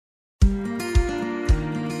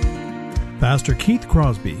Pastor Keith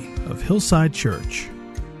Crosby of Hillside Church.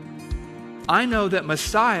 I know that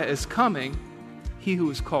Messiah is coming, he who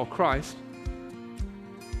is called Christ.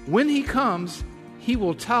 When he comes, he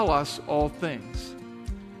will tell us all things.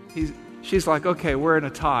 She's like, okay, we're in a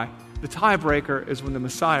tie. The tiebreaker is when the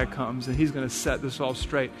Messiah comes, and he's going to set this all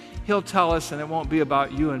straight. He'll tell us, and it won't be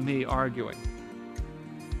about you and me arguing.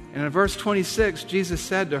 And in verse 26, Jesus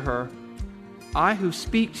said to her, I who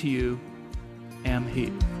speak to you am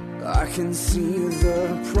he. I can see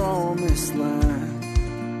the promised land,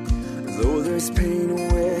 though there's pain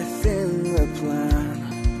within the plan.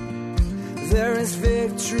 There is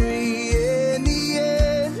victory in the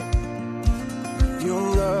end.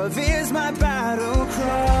 Your love is my battle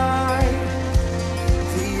cry,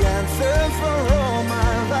 the anthem for all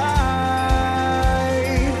my life.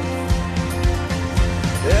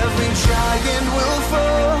 Every giant will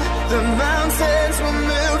fall, the mountains will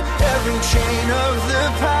move, every chain of the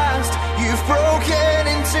past you've broken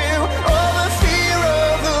into. All the fear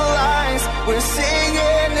of the lies, we're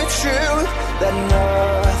singing the truth, that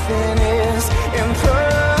nothing is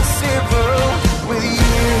impossible with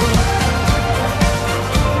you.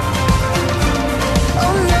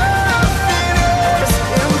 Oh, nothing is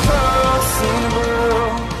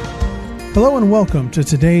impossible. Hello and welcome to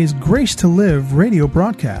today's Grace to Live radio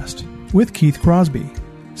broadcast with Keith Crosby,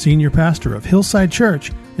 Senior Pastor of Hillside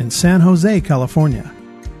Church in San Jose, California.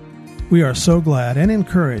 We are so glad and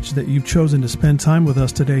encouraged that you've chosen to spend time with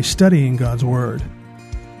us today studying God's Word.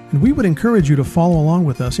 And we would encourage you to follow along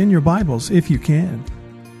with us in your Bibles if you can.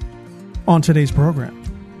 On today's program,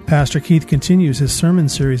 Pastor Keith continues his sermon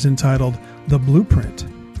series entitled The Blueprint.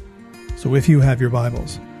 So if you have your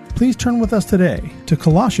Bibles, please turn with us today to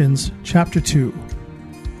Colossians chapter 2.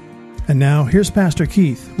 And now here's Pastor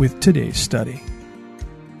Keith with today's study.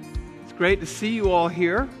 It's great to see you all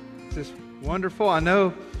here. It's just wonderful. I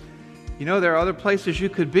know, there are other places you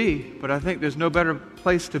could be, but I think there's no better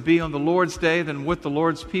place to be on the Lord's Day than with the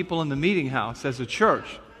Lord's people in the meeting house as a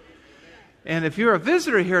church. And if you're a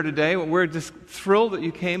visitor here today, we're just thrilled that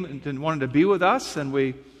you came and wanted to be with us, and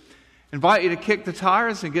we invite you to kick the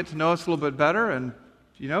tires and get to know us a little bit better, and,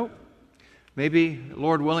 maybe,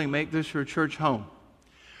 Lord willing, make this your church home.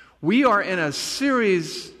 We are in a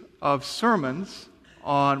series of sermons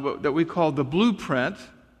on that we call the Blueprint.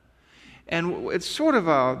 And it's sort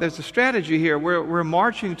of there's a strategy here. We're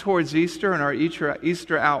marching towards Easter and our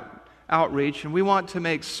Easter outreach, and we want to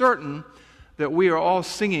make certain that we are all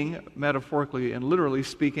singing, metaphorically and literally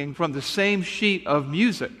speaking, from the same sheet of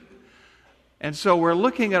music. And so we're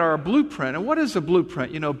looking at our blueprint. And what is a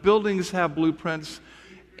blueprint? Buildings have blueprints.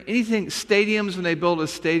 Stadiums, when they build a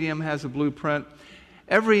stadium, has a blueprint.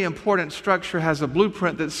 Every important structure has a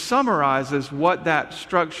blueprint that summarizes what that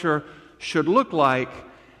structure should look like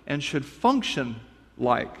and should function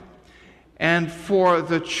like. And for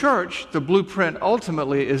the church, the blueprint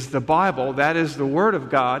ultimately is the Bible. That is the Word of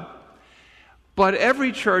God. But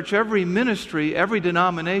every church, every ministry, every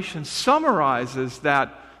denomination summarizes the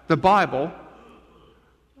Bible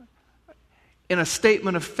in a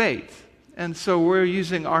statement of faith. And so we're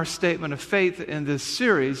using our statement of faith in this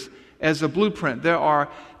series as a blueprint. There are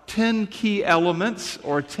 10 key elements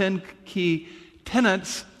or 10 key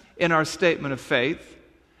tenets in our statement of faith.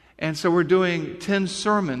 And so we're doing 10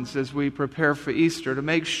 sermons as we prepare for Easter to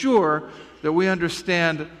make sure that we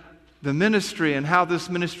understand the ministry and how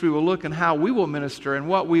this ministry will look and how we will minister and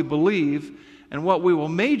what we believe and what we will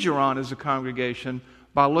major on as a congregation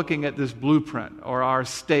by looking at this blueprint or our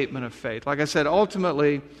statement of faith. Like I said,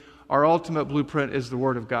 ultimately, our ultimate blueprint is the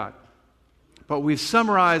Word of God. But we've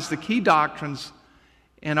summarized the key doctrines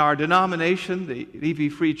in our denomination, the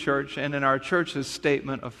EV Free Church, and in our church's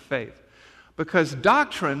statement of faith. Because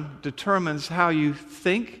doctrine determines how you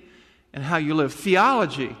think and how you live.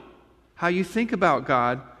 Theology, how you think about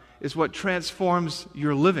God, is what transforms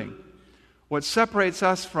your living. What separates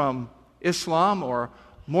us from Islam or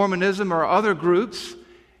Mormonism or other groups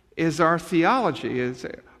is our theology,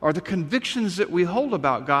 are the convictions that we hold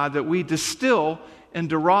about God that we distill and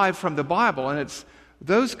derive from the Bible. And it's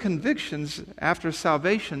those convictions after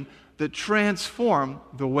salvation that transform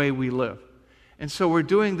the way we live. And so we're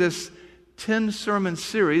doing this 10 sermon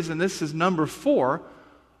series, and this is number 4,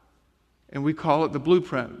 and we call it the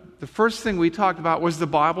Blueprint. The first thing we talked about was the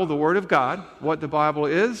Bible, the Word of God, what the Bible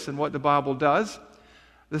is and what the Bible does.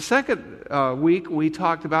 The second week, we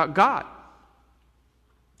talked about God.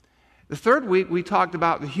 The third week, we talked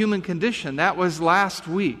about the human condition. That was last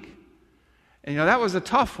week. And that was a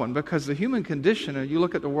tough one because the human condition, and you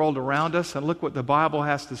look at the world around us and look what the Bible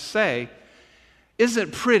has to say,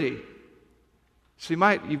 isn't pretty. So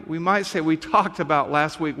we might say we talked about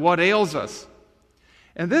last week what ails us.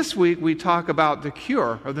 And this week we talk about the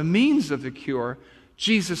cure, or the means of the cure,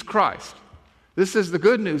 Jesus Christ. This is the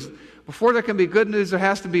good news. Before there can be good news, there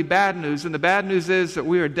has to be bad news. And the bad news is that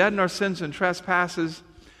we are dead in our sins and trespasses.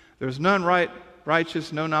 There's none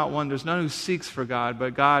righteous, no, not one. There's none who seeks for God,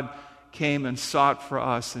 but God came and sought for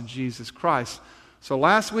us in Jesus Christ. So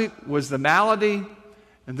last week was the malady,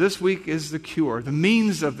 and this week is the cure, the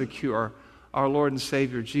means of the cure, our Lord and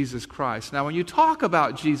Savior, Jesus Christ. Now, when you talk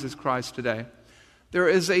about Jesus Christ today, there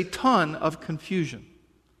is a ton of confusion.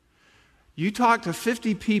 You talk to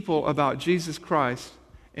 50 people about Jesus Christ,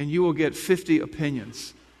 and you will get 50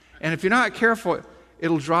 opinions. And if you're not careful,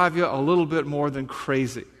 it'll drive you a little bit more than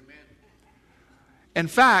crazy. In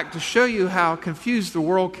fact, to show you how confused the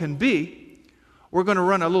world can be, we're going to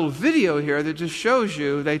run a little video here that just shows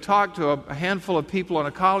you they talked to a handful of people on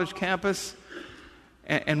a college campus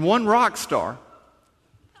and one rock star,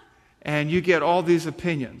 and you get all these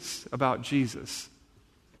opinions about Jesus.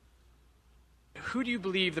 Who do you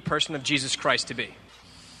believe the person of Jesus Christ to be?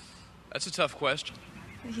 That's a tough question.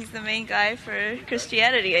 He's the main guy for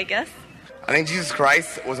Christianity, I guess. I think Jesus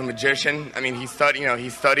Christ was a magician. I mean, he studied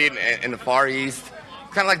in the Far East.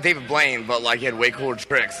 Kind of like David Blaine, but like he had way cooler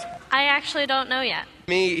tricks. I actually don't know yet.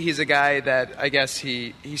 Me, he's a guy that I guess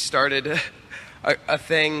he started a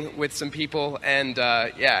thing with some people, and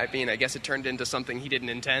I guess it turned into something he didn't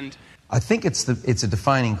intend. I think it's a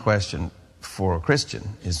defining question for a Christian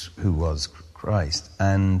is who was Christ,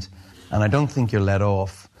 and I don't think you're let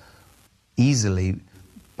off easily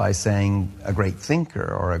by saying a great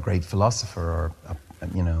thinker or a great philosopher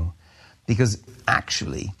or because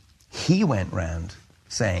actually he went round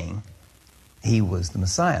saying he was the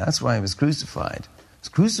Messiah. That's why he was crucified. He was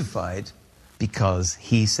crucified because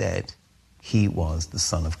he said he was the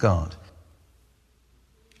Son of God.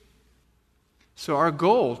 So our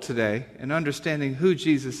goal today in understanding who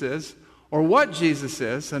Jesus is, or what Jesus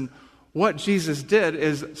is, and what Jesus did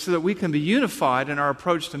is so that we can be unified in our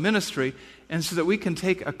approach to ministry and so that we can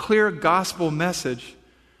take a clear gospel message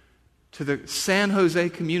to the San Jose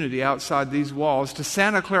community outside these walls, to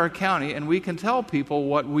Santa Clara County, and we can tell people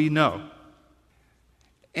what we know.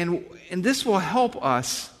 And this will help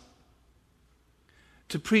us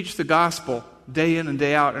to preach the gospel day in and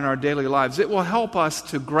day out in our daily lives. It will help us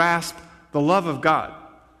to grasp the love of God.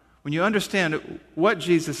 When you understand what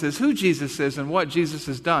Jesus is, who Jesus is, and what Jesus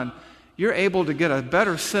has done, you're able to get a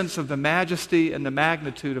better sense of the majesty and the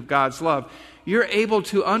magnitude of God's love. You're able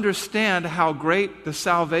to understand how great the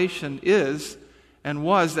salvation is and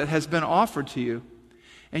was that has been offered to you.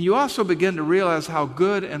 And you also begin to realize how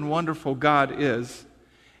good and wonderful God is.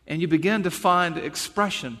 And you begin to find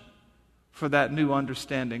expression for that new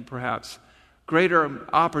understanding, perhaps. Greater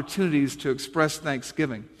opportunities to express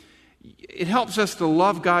thanksgiving. It helps us to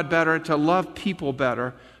love God better, to love people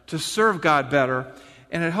better, to serve God better,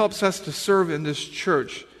 and it helps us to serve in this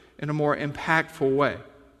church in a more impactful way.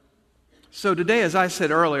 So today, as I said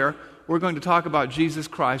earlier, we're going to talk about Jesus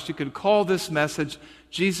Christ. You could call this message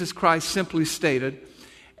Jesus Christ Simply Stated.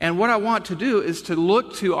 And what I want to do is to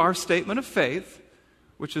look to our statement of faith,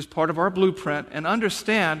 which is part of our blueprint, and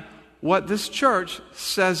understand what this church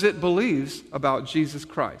says it believes about Jesus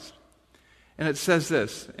Christ. And it says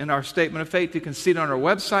this in our statement of faith. You can see it on our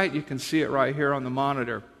website. You can see it right here on the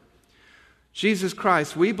monitor. Jesus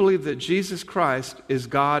Christ, we believe that Jesus Christ is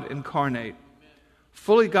God incarnate,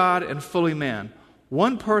 fully God and fully man.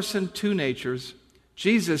 One person, two natures.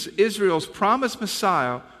 Jesus, Israel's promised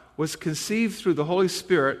Messiah, was conceived through the Holy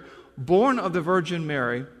Spirit, born of the Virgin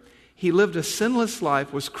Mary. He lived a sinless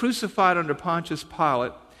life, was crucified under Pontius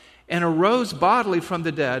Pilate, and arose bodily from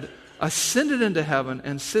the dead, ascended into heaven,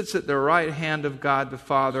 and sits at the right hand of God the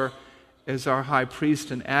Father as our high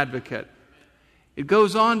priest and advocate. It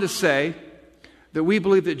goes on to say that we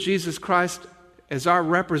believe that Jesus Christ, as our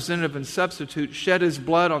representative and substitute, shed his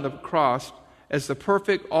blood on the cross as the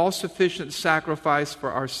perfect, all-sufficient sacrifice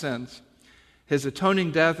for our sins. His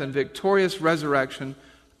atoning death and victorious resurrection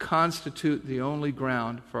constitute the only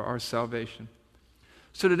ground for our salvation.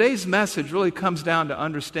 So today's message really comes down to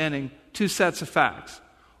understanding two sets of facts.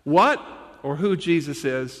 What or who Jesus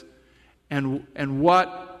is, and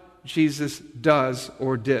what Jesus does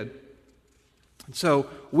or did. So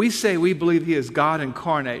we say we believe he is God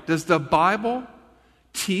incarnate. Does the Bible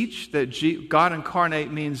teach that God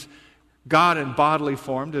incarnate means God in bodily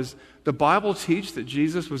form? Does the Bible teach that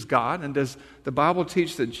Jesus was God? And does the Bible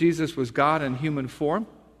teach that Jesus was God in human form?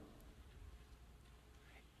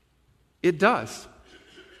 It does.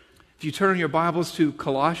 If you turn your Bibles to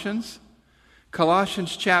Colossians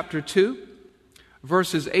chapter 2,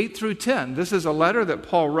 verses 8 through 10. This is a letter that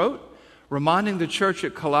Paul wrote, reminding the church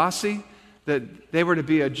at Colossae that they were to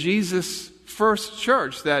be a Jesus first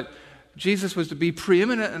church that Jesus was to be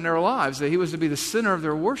preeminent in their lives, that he was to be the center of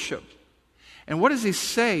their worship. And what does he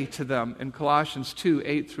say to them in Colossians 2,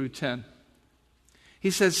 8 through 10?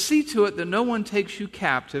 He says, "See to it that no one takes you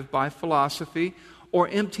captive by philosophy or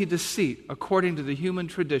empty deceit, according to the human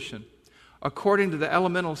tradition, according to the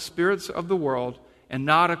elemental spirits of the world, and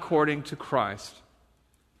not according to Christ.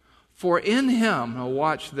 For in him," now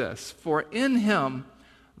watch this, "for in him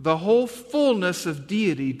the whole fullness of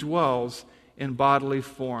deity dwells in bodily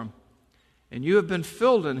form. And you have been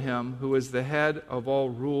filled in him who is the head of all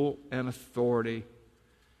rule and authority."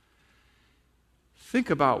 Think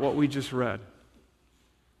about what we just read.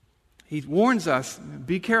 He warns us,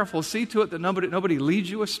 be careful, see to it that nobody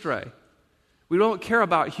leads you astray. We don't care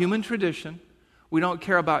about human tradition. We don't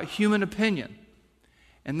care about human opinion.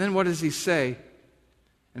 And then what does he say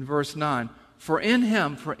in verse 9? For in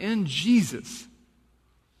him, for in Jesus,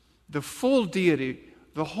 the full deity,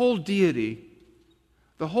 the whole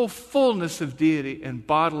fullness of deity in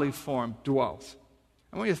bodily form dwells.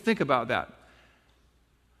 I want you to think about that.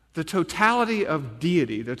 The totality of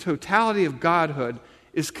deity, the totality of godhood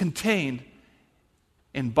is contained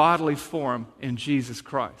in bodily form in Jesus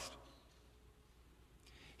Christ.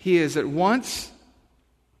 He is at once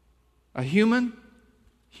a human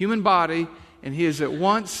body, and he is at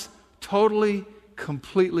once totally,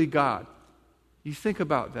 completely God. You think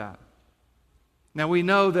about that. Now we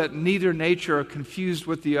know that neither nature are confused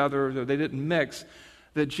with the other, or they didn't mix,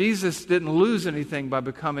 that Jesus didn't lose anything by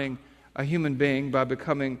becoming a human being, by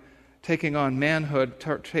taking on manhood,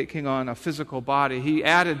 taking on a physical body. He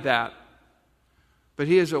added that. But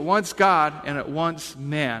he is at once God and at once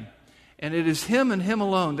man. And it is him and him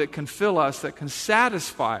alone that can fill us, that can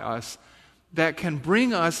satisfy us, that can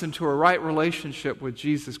bring us into a right relationship with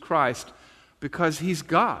Jesus Christ, because he's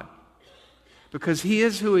God. Because he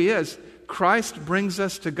is who he is. Christ brings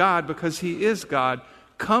us to God because he is God,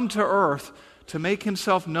 come to earth to make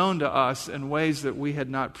himself known to us in ways that we had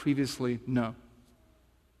not previously known.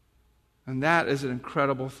 And that is an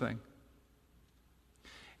incredible thing.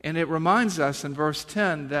 And it reminds us in verse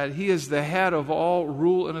 10 that he is the head of all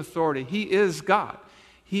rule and authority. He is God.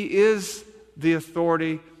 He is the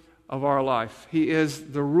authority of our life. He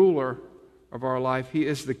is the ruler of our life. He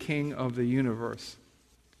is the king of the universe.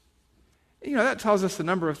 You know, that tells us a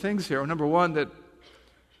number of things here. Number one, that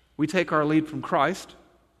we take our lead from Christ.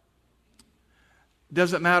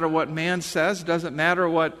 Doesn't matter what man says. Doesn't matter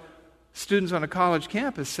what students on a college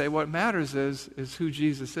campus say. What matters is who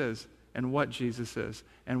Jesus is and what Jesus is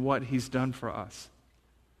and what he's done for us.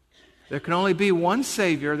 There can only be one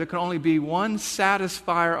Savior. There can only be one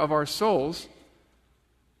satisfier of our souls.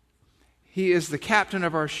 He is the captain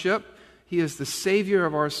of our ship. He is the Savior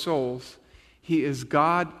of our souls. He is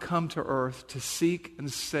God come to earth to seek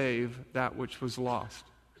and save that which was lost.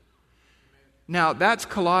 Now, that's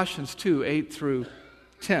Colossians 2, 8 through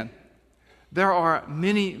 10. There are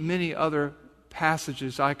many, many other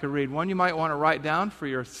passages I could read. One you might want to write down for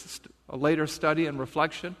your later study and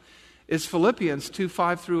reflection is Philippians 2,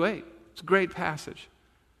 5 through 8. It's a great passage.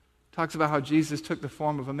 It talks about how Jesus took the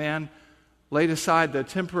form of a man, laid aside the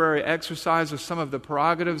temporary exercise of some of the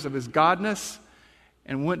prerogatives of his godness,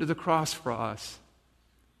 and went to the cross for us.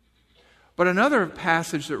 But another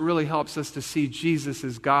passage that really helps us to see Jesus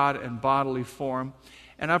as God in bodily form,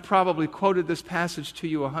 and I've probably quoted this passage to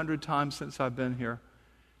you 100 times since I've been here,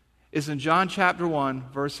 is in John chapter 1,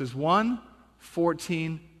 verses 1,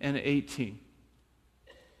 14, and 18.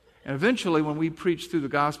 And eventually, when we preach through the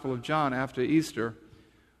Gospel of John after Easter,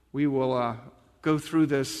 we will go through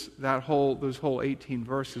those whole 18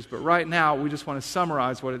 verses. But right now, we just want to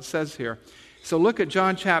summarize what it says here. So look at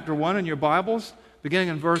John chapter 1 in your Bibles, beginning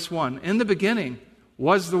in verse 1. In the beginning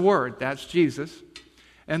was the Word, that's Jesus,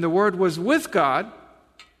 and the Word was with God,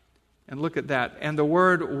 and look at that, and the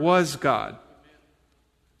Word was God.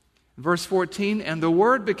 Verse 14, and the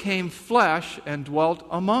Word became flesh and dwelt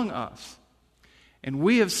among us. And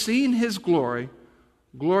we have seen his glory,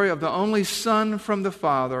 glory of the only Son from the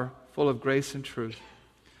Father, full of grace and truth.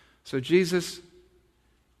 So Jesus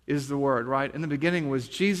is the Word, right? In the beginning was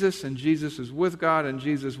Jesus, and Jesus was with God, and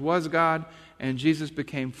Jesus was God, and Jesus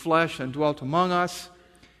became flesh and dwelt among us.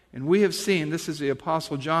 And we have seen, this is the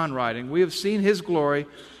Apostle John writing, we have seen his glory,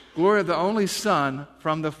 glory of the only Son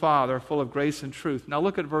from the Father, full of grace and truth. Now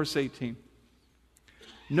look at verse 18.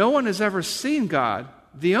 No one has ever seen God,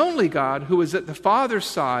 the only God who is at the Father's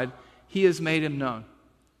side, he has made him known.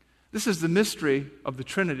 This is the mystery of the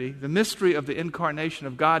Trinity, the mystery of the incarnation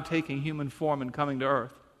of God taking human form and coming to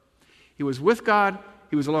earth. He was with God,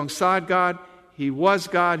 he was alongside God, he was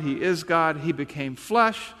God, he is God, he became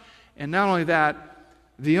flesh, and not only that,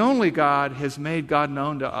 The only God has made God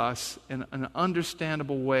known to us in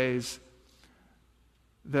understandable ways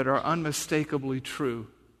that are unmistakably true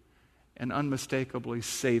and unmistakably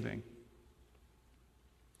saving.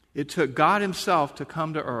 It took God himself to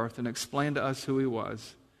come to earth and explain to us who he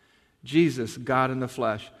was. Jesus, God in the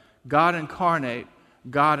flesh. God incarnate,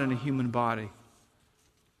 God in a human body.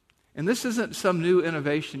 And this isn't some new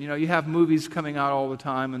innovation. You know, you have movies coming out all the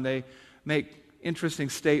time and they make interesting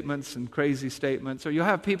statements and crazy statements. Or you'll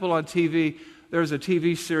have people on TV. There's a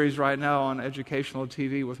TV series right now on educational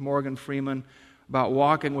TV with Morgan Freeman about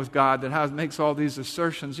walking with God that makes all these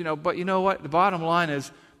assertions. You know, but you know what? The bottom line is,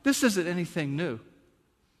 this isn't anything new.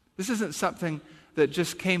 This isn't something that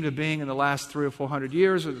just came to being in the last 300 or 400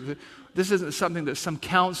 years. This isn't something that some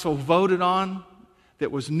council voted on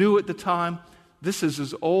that was new at the time. This is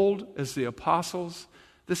as old as the apostles.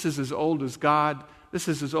 This is as old as God. This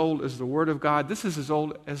is as old as the Word of God. This is as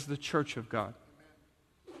old as the Church of God.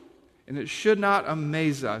 And it should not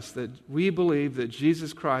amaze us that we believe that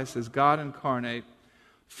Jesus Christ is God incarnate,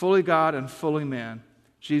 fully God and fully man.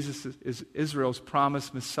 Jesus is Israel's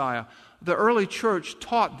promised Messiah. The early church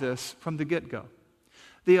taught this from the get-go.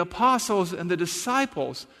 The apostles and the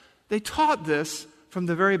disciples, they taught this from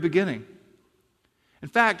the very beginning. In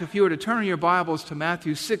fact, if you were to turn your Bibles to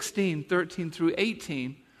Matthew 16, 13 through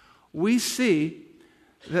 18, we see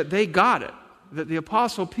that they got it, that the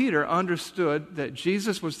Apostle Peter understood that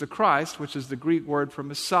Jesus was the Christ, which is the Greek word for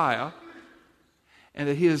Messiah, and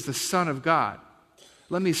that he is the Son of God.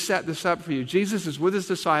 Let me set this up for you. Jesus is with his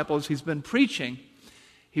disciples. He's been preaching.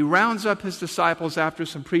 He rounds up his disciples after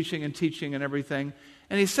some preaching and teaching and everything,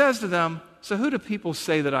 and he says to them, so who do people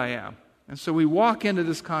say that I am? And so we walk into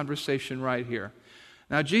this conversation right here.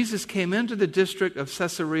 Now, Jesus came into the district of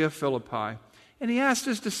Caesarea Philippi, and he asked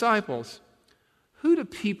his disciples, who do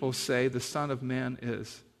people say the Son of Man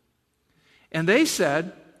is? And they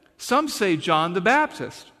said, some say John the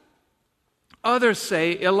Baptist. Others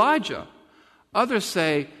say Elijah. Others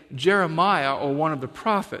say Jeremiah or one of the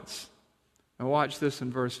prophets. Now watch this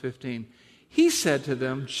in verse 15. He said to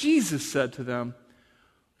them, Jesus said to them,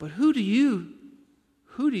 but who do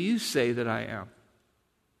you say that I am?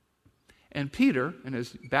 And Peter, in his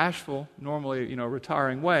bashful, normally,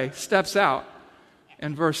 retiring way, steps out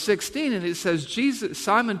in verse 16, and it says,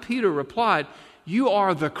 Simon Peter replied, you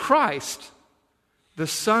are the Christ, the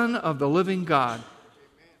Son of the living God.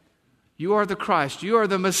 You are the Christ. You are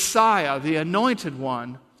the Messiah, the anointed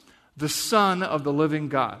one, the Son of the living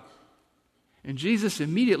God. And Jesus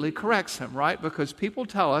immediately corrects him, right? Because people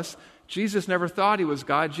tell us Jesus never thought he was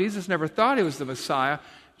God. Jesus never thought he was the Messiah.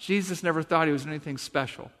 Jesus never thought he was anything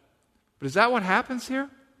special. But is that what happens here?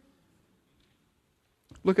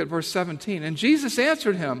 Look at verse 17. And Jesus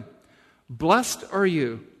answered him, blessed are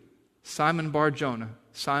you, Simon Bar-Jonah,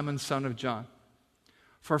 Simon son of John.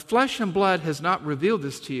 For flesh and blood has not revealed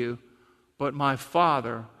this to you, but my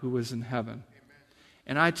Father who is in heaven. Amen.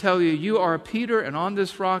 And I tell you, you are Peter, and on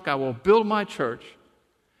this rock I will build my church,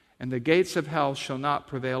 and the gates of hell shall not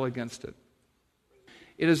prevail against it.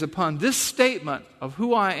 It is upon this statement of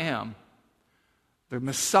who I am, the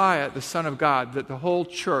Messiah, the Son of God, that the whole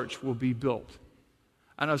church will be built.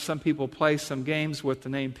 I know some people play some games with the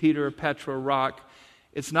name Peter, Petra, Rock.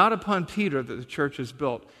 It's not upon Peter that the church is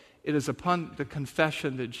built. It is upon the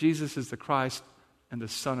confession that Jesus is the Christ and the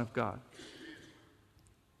Son of God.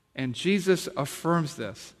 And Jesus affirms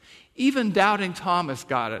this. Even doubting Thomas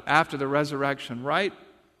got it after the resurrection, right?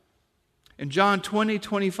 In John 20,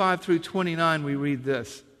 25 through 29, we read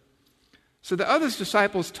this. So the other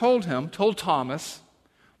disciples told Thomas,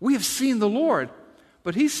 we have seen the Lord.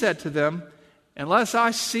 But he said to them, unless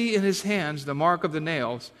I see in his hands the mark of the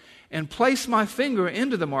nails, and place my finger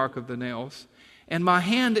into the mark of the nails, and my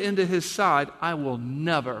hand into his side, I will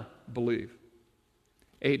never believe.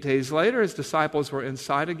 8 days later, his disciples were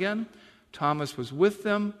inside again. Thomas was with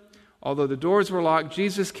them. Although the doors were locked,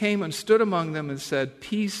 Jesus came and stood among them and said,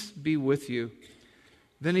 peace be with you.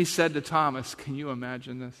 Then he said to Thomas, can you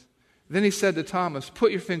imagine this? Then he said to Thomas,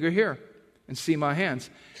 put your finger here and see my hands,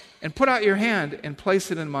 and put out your hand and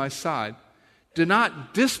place it in my side. Do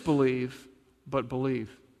not disbelieve, but believe.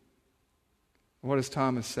 What does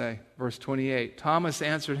Thomas say? Verse 28. Thomas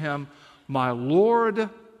answered him, my Lord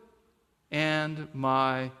and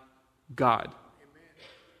my God.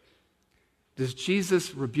 Does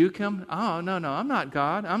Jesus rebuke him? Oh, no, I'm not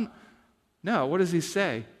God. No, what does he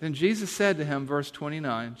say? Then Jesus said to him, verse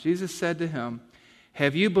 29, Jesus said to him,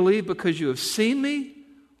 have you believed because you have seen me?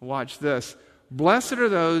 Watch this. Blessed are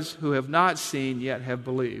those who have not seen yet have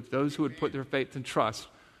believed. Those who would put their faith and trust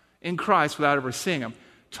in Christ without ever seeing him.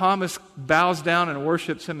 Thomas bows down and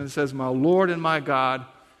worships him and says, my Lord and my God.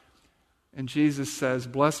 And Jesus says,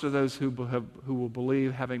 blessed are those who will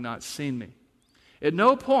believe having not seen me. At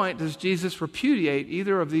no point does Jesus repudiate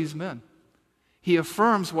either of these men. He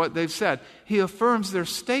affirms what they've said. He affirms their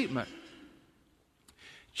statement.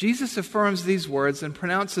 Jesus affirms these words and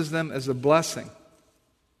pronounces them as a blessing.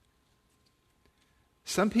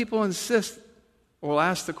 Some people insist or will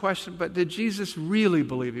ask the question, but did Jesus really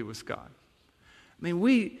believe he was God? I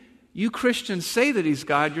mean, you Christians say that he's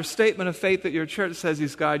God. Your statement of faith at your church says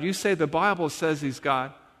he's God. You say the Bible says he's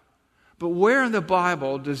God. But where in the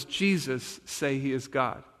Bible does Jesus say he is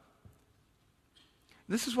God?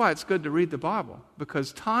 This is why it's good to read the Bible,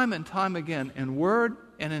 because time and time again, in word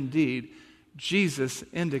and in deed, Jesus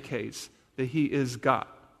indicates that he is God.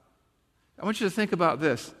 I want you to think about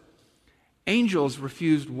this. Angels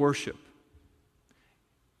refused worship.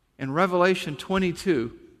 In Revelation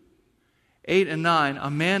 22, 8 and 9,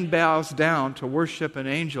 a man bows down to worship an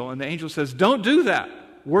angel, and the angel says, don't do that.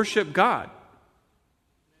 Worship God.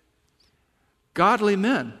 Godly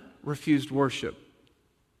men refused worship.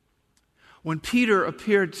 When Peter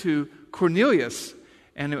appeared to Cornelius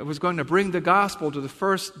and it was going to bring the gospel to the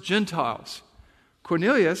first Gentiles,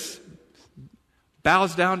 Cornelius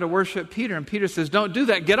bows down to worship Peter, and Peter says, don't do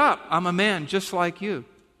that. Get up. I'm a man just like you.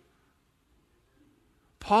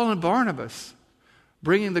 Paul and Barnabas,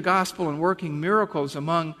 bringing the gospel and working miracles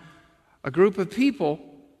among a group of people,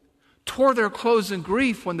 tore their clothes in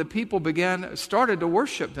grief when the people started to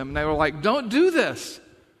worship them. And they were like, don't do this.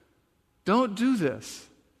 Don't do this.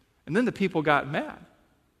 And then the people got mad.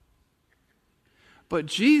 But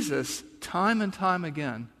Jesus, time and time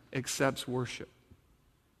again, accepts worship.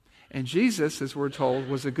 And Jesus, as we're told,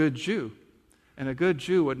 was a good Jew. And a good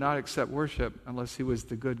Jew would not accept worship unless he was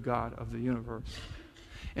the good God of the universe.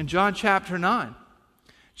 In John chapter 9,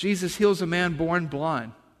 Jesus heals a man born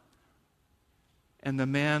blind. And the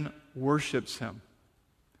man worships him.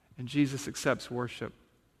 And Jesus accepts worship.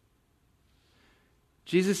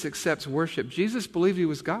 Jesus accepts worship. Jesus believed he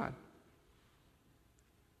was God.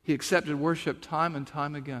 He accepted worship time and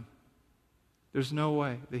time again. There's no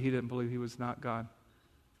way that he didn't believe he was not God.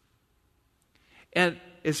 And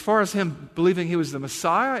as far as him believing he was the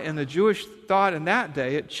Messiah, and the Jewish thought in that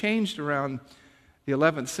day, it changed around the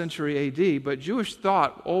 11th century AD, but Jewish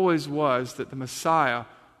thought always was that the Messiah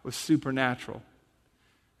was supernatural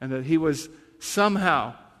and that he was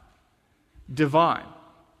somehow divine.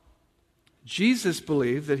 Jesus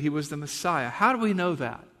believed that he was the Messiah. How do we know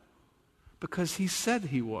that? Because he said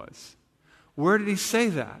he was. Where did he say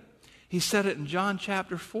that? He said it in John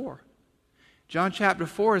chapter 4. John chapter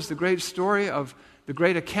 4 is the great story of the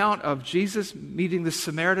great account of Jesus meeting the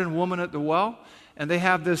Samaritan woman at the well. And they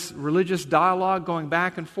have this religious dialogue going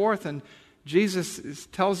back and forth. And Jesus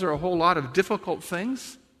tells her a whole lot of difficult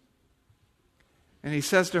things. And he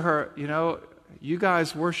says to her, you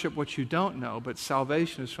guys worship what you don't know, but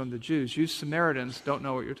salvation is from the Jews. You Samaritans don't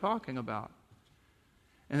know what you're talking about.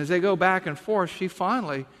 And as they go back and forth, she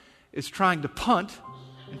finally is trying to punt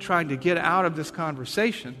and trying to get out of this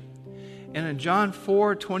conversation. And in John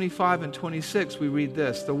 4, 25 and 26, we read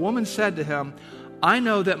this. The woman said to him, I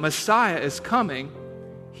know that Messiah is coming,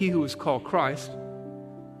 he who is called Christ.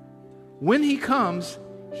 When he comes,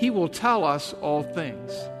 he will tell us all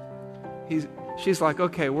things. She's like,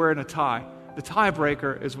 okay, we're in a tie. The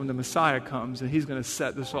tiebreaker is when the Messiah comes, and he's going to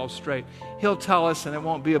set this all straight. He'll tell us, and it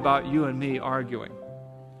won't be about you and me arguing.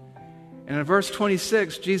 And in verse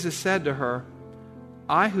 26, Jesus said to her,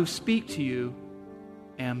 I who speak to you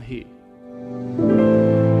am he.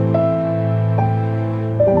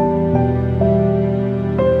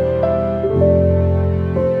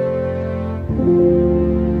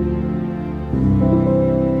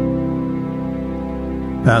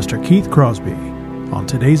 Pastor Keith Crosby on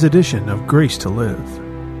today's edition of Grace to Live.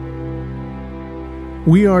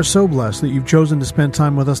 We are so blessed that you've chosen to spend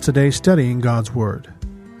time with us today studying God's Word.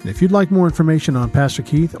 And if you'd like more information on Pastor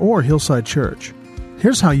Keith or Hillside Church,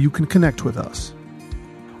 here's how you can connect with us.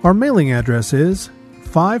 Our mailing address is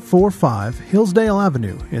 545 Hillsdale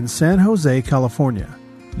Avenue in San Jose, California,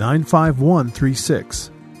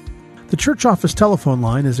 95136. The church office telephone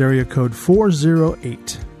line is area code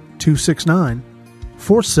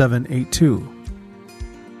 408-269-4782.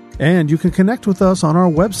 And you can connect with us on our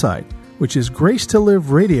website, which is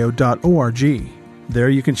gracetoliveradio.org. There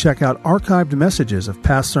you can check out archived messages of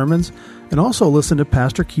past sermons and also listen to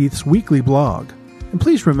Pastor Keith's weekly blog. And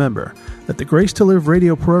please remember that the Grace to Live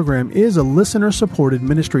radio program is a listener-supported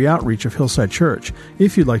ministry outreach of Hillside Church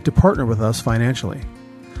if you'd like to partner with us financially.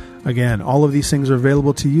 Again, all of these things are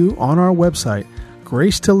available to you on our website,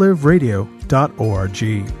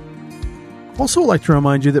 gracetoliveradio.org. Also, I'd like to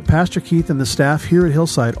remind you that Pastor Keith and the staff here at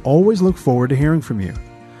Hillside always look forward to hearing from you.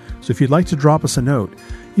 So if you'd like to drop us a note,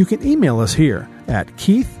 you can email us here at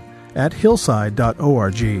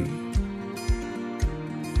keith@hillside.org.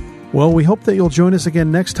 Well, we hope that you'll join us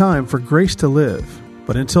again next time for Grace to Live.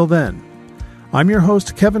 But until then, I'm your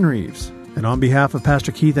host, Kevin Reeves, and on behalf of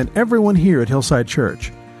Pastor Keith and everyone here at Hillside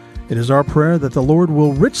Church, it is our prayer that the Lord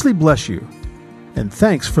will richly bless you. And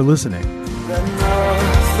thanks for listening. That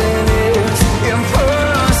nothing is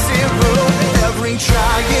impossible. Every child